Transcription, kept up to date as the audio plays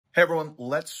Hey everyone,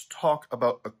 let's talk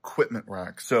about equipment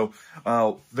racks.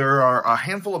 There are a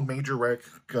handful of major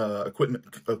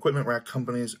equipment rack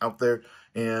companies out there,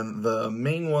 and the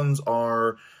main ones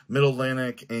are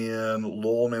Mid-Atlantic and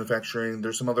Lowell Manufacturing.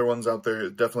 There's some other ones out there,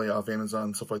 definitely off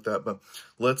Amazon, stuff like that, but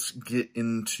let's get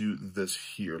into this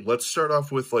here. Let's start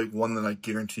off with one that I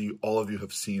guarantee you all of you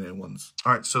have seen it once.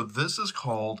 All right, so this is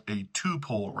called a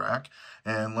two-pole rack,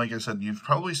 and like I said, you've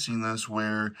probably seen this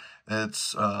where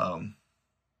it's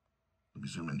let me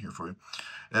zoom in here for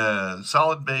you.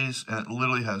 Solid base, and it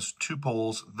literally has two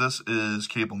poles. This is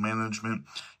cable management.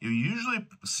 You usually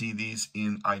see these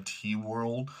in IT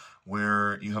world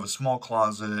where you have a small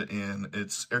closet and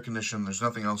it's air conditioned. There's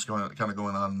nothing else going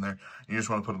on in there. You just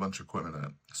want to put a bunch of equipment in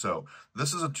it. So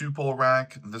this is a two-pole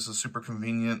rack. This is super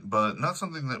convenient, but not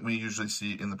something that we usually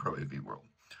see in the Pro AV world.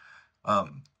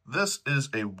 This is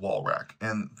a wall rack,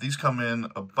 and these come in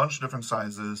a bunch of different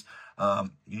sizes.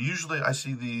 Usually I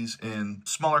see these in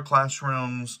smaller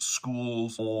classrooms,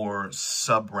 schools, or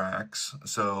sub racks.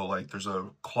 So there's a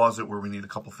closet where we need a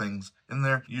couple things in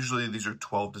there. Usually these are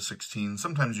 12 to 16.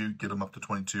 Sometimes you get them up to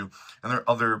 22. And there are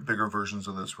other bigger versions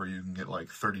of this where you can get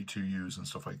 32 U's and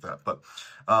stuff like that. But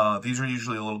these are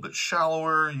usually a little bit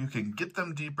shallower. You can get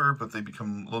them deeper, but they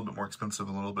become a little bit more expensive,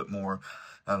 a little bit more,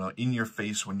 I don't know, in your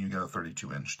face when you get a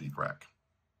 32-inch deep rack.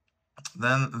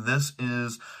 Then this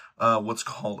is what's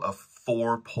called a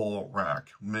four-pole rack,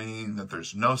 meaning that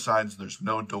there's no sides, there's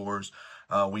no doors.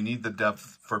 We need the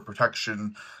depth for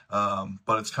protection,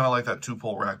 but it's kind of like that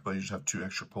two-pole rack, but you just have two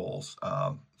extra poles.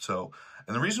 And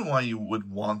the reason why you would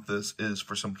want this is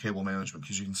for some cable management,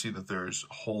 because you can see that there's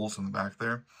holes in the back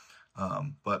there.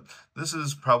 But this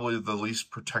is probably the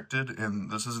least protected,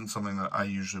 and this isn't something that I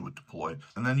usually would deploy.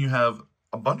 And then you have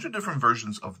a bunch of different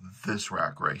versions of this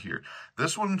rack right here.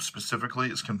 This one specifically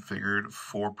is configured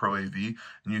for Pro AV,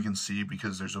 and you can see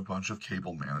because there's a bunch of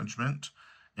cable management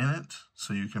in it,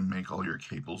 so you can make all your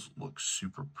cables look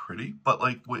super pretty. But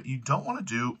what you don't want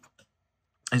to do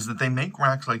is that they make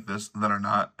racks like this that are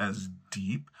not as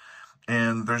deep,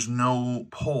 and there's no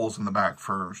poles in the back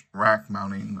for rack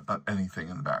mounting anything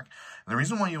in the back. And the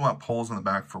reason why you want poles in the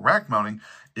back for rack mounting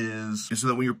is so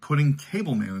that when you're putting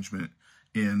cable management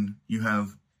in, you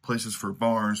have places for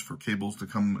bars, for cables to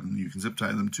come, and you can zip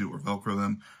tie them to or Velcro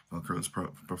them. Velcro is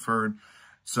preferred.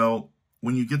 So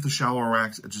when you get the shallower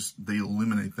racks, they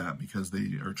eliminate that because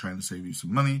they are trying to save you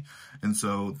some money. And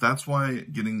so that's why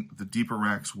getting the deeper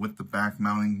racks with the back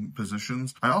mounting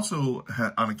positions. I also,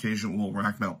 on occasion, will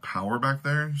rack mount power back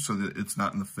there so that it's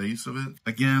not in the face of it.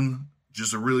 Again,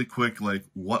 just a really quick,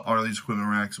 what are these equipment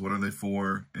racks? What are they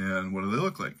for? And what do they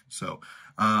look like? So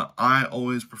I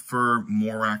always prefer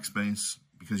more rack space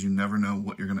because you never know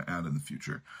what you're going to add in the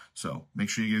future. So make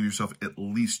sure you give yourself at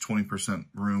least 20%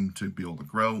 room to be able to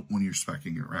grow when you're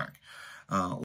speccing your rack.